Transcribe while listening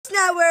East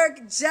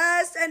Network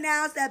just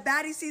announced that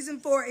Baddie Season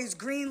 4 is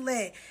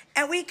greenlit.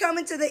 And we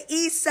coming to the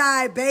East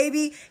Side,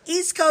 baby.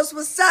 East Coast,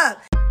 what's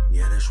up?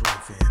 Yeah, that's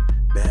right, fam.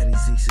 Baddie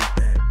East is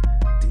back.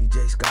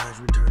 DJ Sky's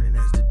returning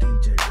as the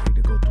DJ, ready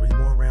to go 3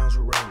 more rounds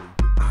with Rolly.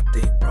 I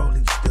think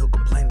Rolly's still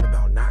complaining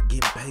about not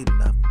getting paid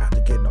enough after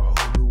getting a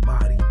whole new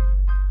body.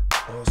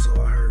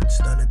 Also, I heard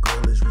Stunner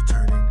Girl is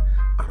returning.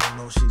 I don't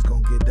know if she's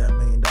gonna get that $1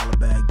 million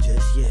bag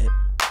just yet.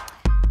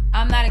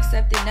 I'm not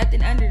accepting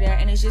nothing under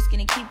that, and it's just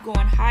gonna keep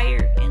going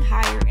higher and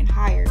higher and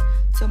higher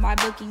till my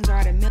bookings are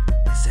at $1 million.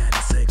 It's sad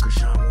to say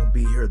Krishan won't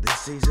be here this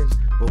season,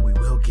 but we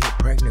will get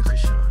pregnant,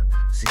 Krishan.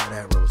 See how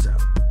that rolls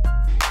out.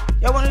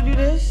 Y'all wanna do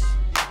this?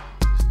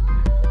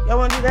 Y'all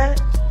wanna do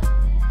that?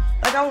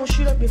 Like, I won't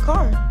shoot up your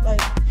car.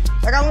 Like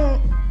I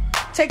won't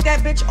take that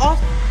bitch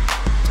off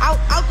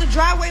out the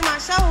driveway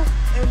myself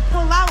and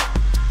pull out.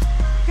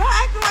 Y'all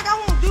acting like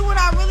I won't do what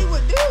I really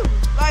would do.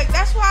 Like,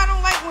 that's why I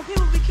don't like when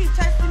people keep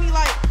texting me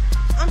like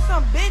I'm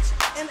some bitch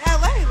in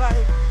LA.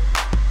 Like,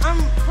 I'm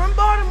from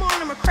Baltimore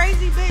and I'm a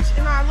crazy bitch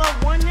and I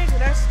love one nigga.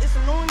 It's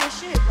annoying as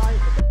shit.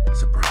 Like,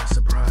 surprise,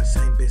 surprise,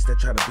 same bitch that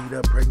tried to beat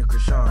up pregnant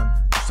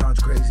Krishan's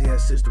crazy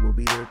ass sister will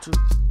be there too.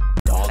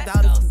 Dogged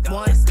out if you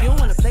want. You don't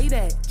wanna play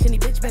that. Kenny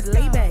bitch better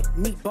lay back.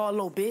 Meatball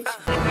little bitch.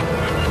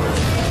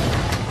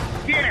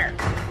 Get her.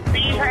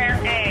 Beat her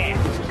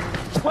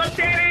ass. What's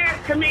that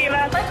ass,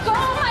 Camila? Let's go,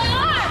 my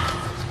arm!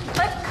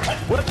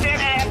 What's that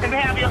ass and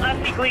have your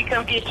auntie Glee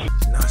come get you?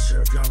 Not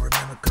sure if y'all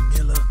remember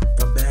Camila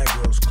from Bad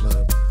Girls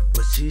Club,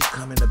 but she's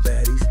coming to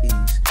Baddie's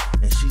East,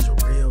 and she's a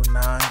real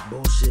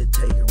non-bullshit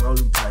taking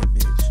rolling type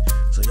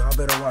bitch. So y'all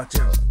better watch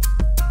out.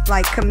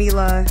 Like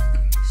Camila,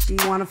 she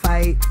wanna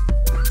fight.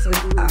 So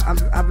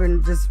I've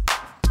been just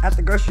at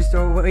the grocery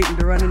store waiting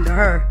to run into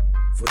her.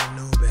 For the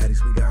new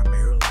baddies, we got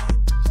Marilyn,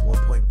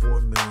 1.4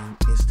 million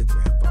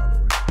Instagram followers.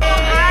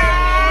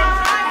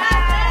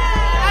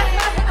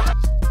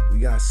 We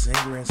got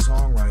singer and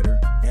songwriter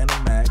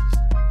Anna Mac,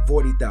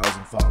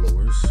 40,000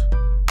 followers.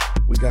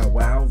 We got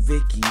Wow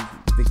Vicky,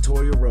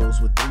 Victoria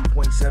Rose with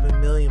 3.7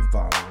 million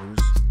followers.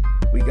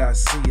 We got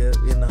Sia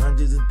in the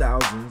hundreds and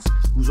thousands,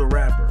 who's a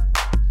rapper.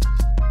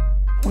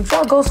 Before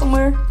I go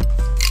somewhere,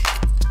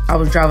 I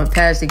was driving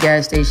past the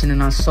gas station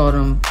and I saw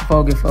them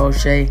voguing for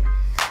O'Shea.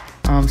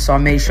 So I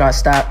made sure I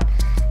stopped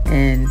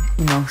and,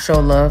 show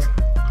love.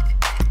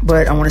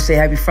 But I want to say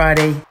happy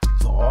Friday.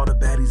 For all the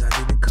baddies I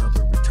didn't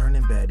cover,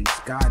 returning baddie,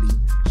 Scotty,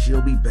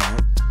 she'll be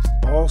back.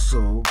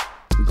 Also,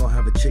 we're going to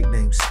have a chick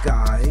named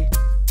Sky,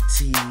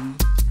 T,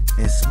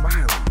 and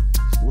Smiley.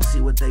 We'll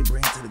see what they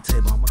bring to the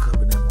table. I'm going to